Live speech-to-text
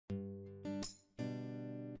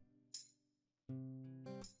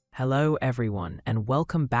Hello everyone and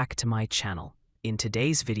welcome back to my channel. In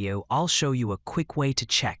today's video, I'll show you a quick way to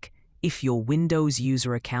check if your Windows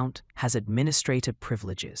user account has administrator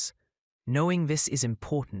privileges. Knowing this is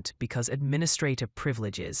important because administrator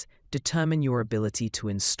privileges determine your ability to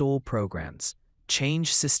install programs,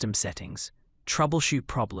 change system settings, troubleshoot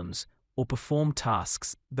problems, or perform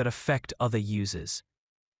tasks that affect other users.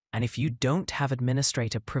 And if you don't have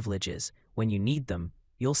administrator privileges when you need them,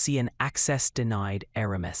 you'll see an access denied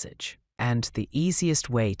error message. And the easiest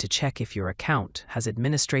way to check if your account has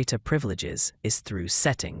administrator privileges is through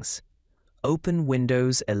Settings. Open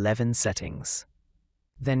Windows 11 Settings.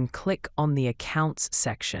 Then click on the Accounts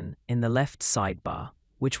section in the left sidebar,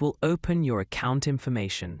 which will open your account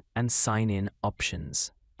information and sign-in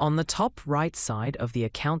options. On the top right side of the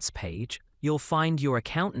Accounts page, you'll find your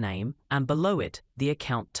account name and below it, the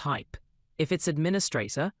account type. If it's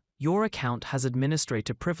Administrator, your account has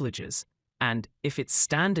administrator privileges, and if it's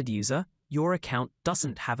Standard User, your account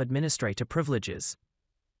doesn't have administrator privileges.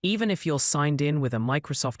 Even if you're signed in with a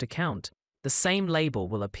Microsoft account, the same label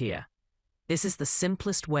will appear. This is the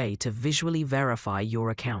simplest way to visually verify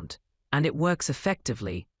your account, and it works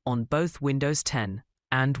effectively on both Windows 10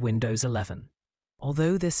 and Windows 11.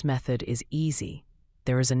 Although this method is easy,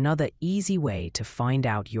 there is another easy way to find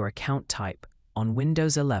out your account type on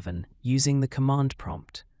Windows 11 using the command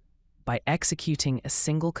prompt. By executing a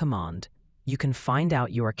single command, you can find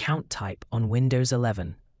out your account type on Windows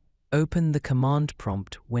 11. Open the command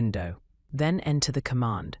prompt window, then enter the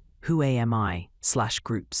command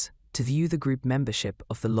whoami/groups to view the group membership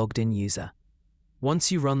of the logged-in user.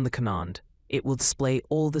 Once you run the command, it will display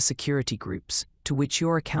all the security groups to which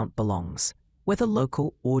your account belongs, whether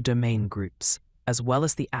local or domain groups, as well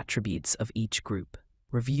as the attributes of each group.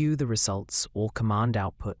 Review the results or command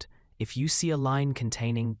output. If you see a line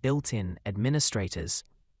containing built-in administrators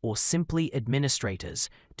or simply administrators,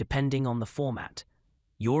 depending on the format,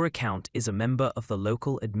 your account is a member of the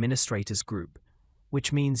local administrators group,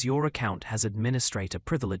 which means your account has administrator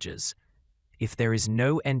privileges. If there is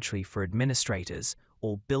no entry for administrators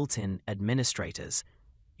or built-in administrators,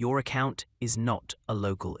 your account is not a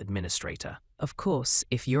local administrator. Of course,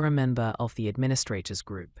 if you're a member of the administrators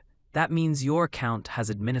group, that means your account has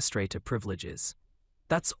administrator privileges.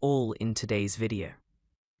 That's all in today's video.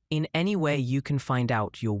 In any way you can find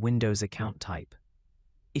out your Windows account type.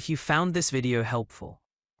 If you found this video helpful,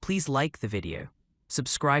 please like the video,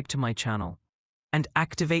 subscribe to my channel, and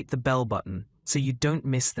activate the bell button so you don't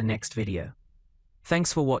miss the next video.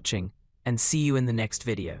 Thanks for watching, and see you in the next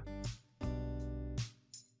video.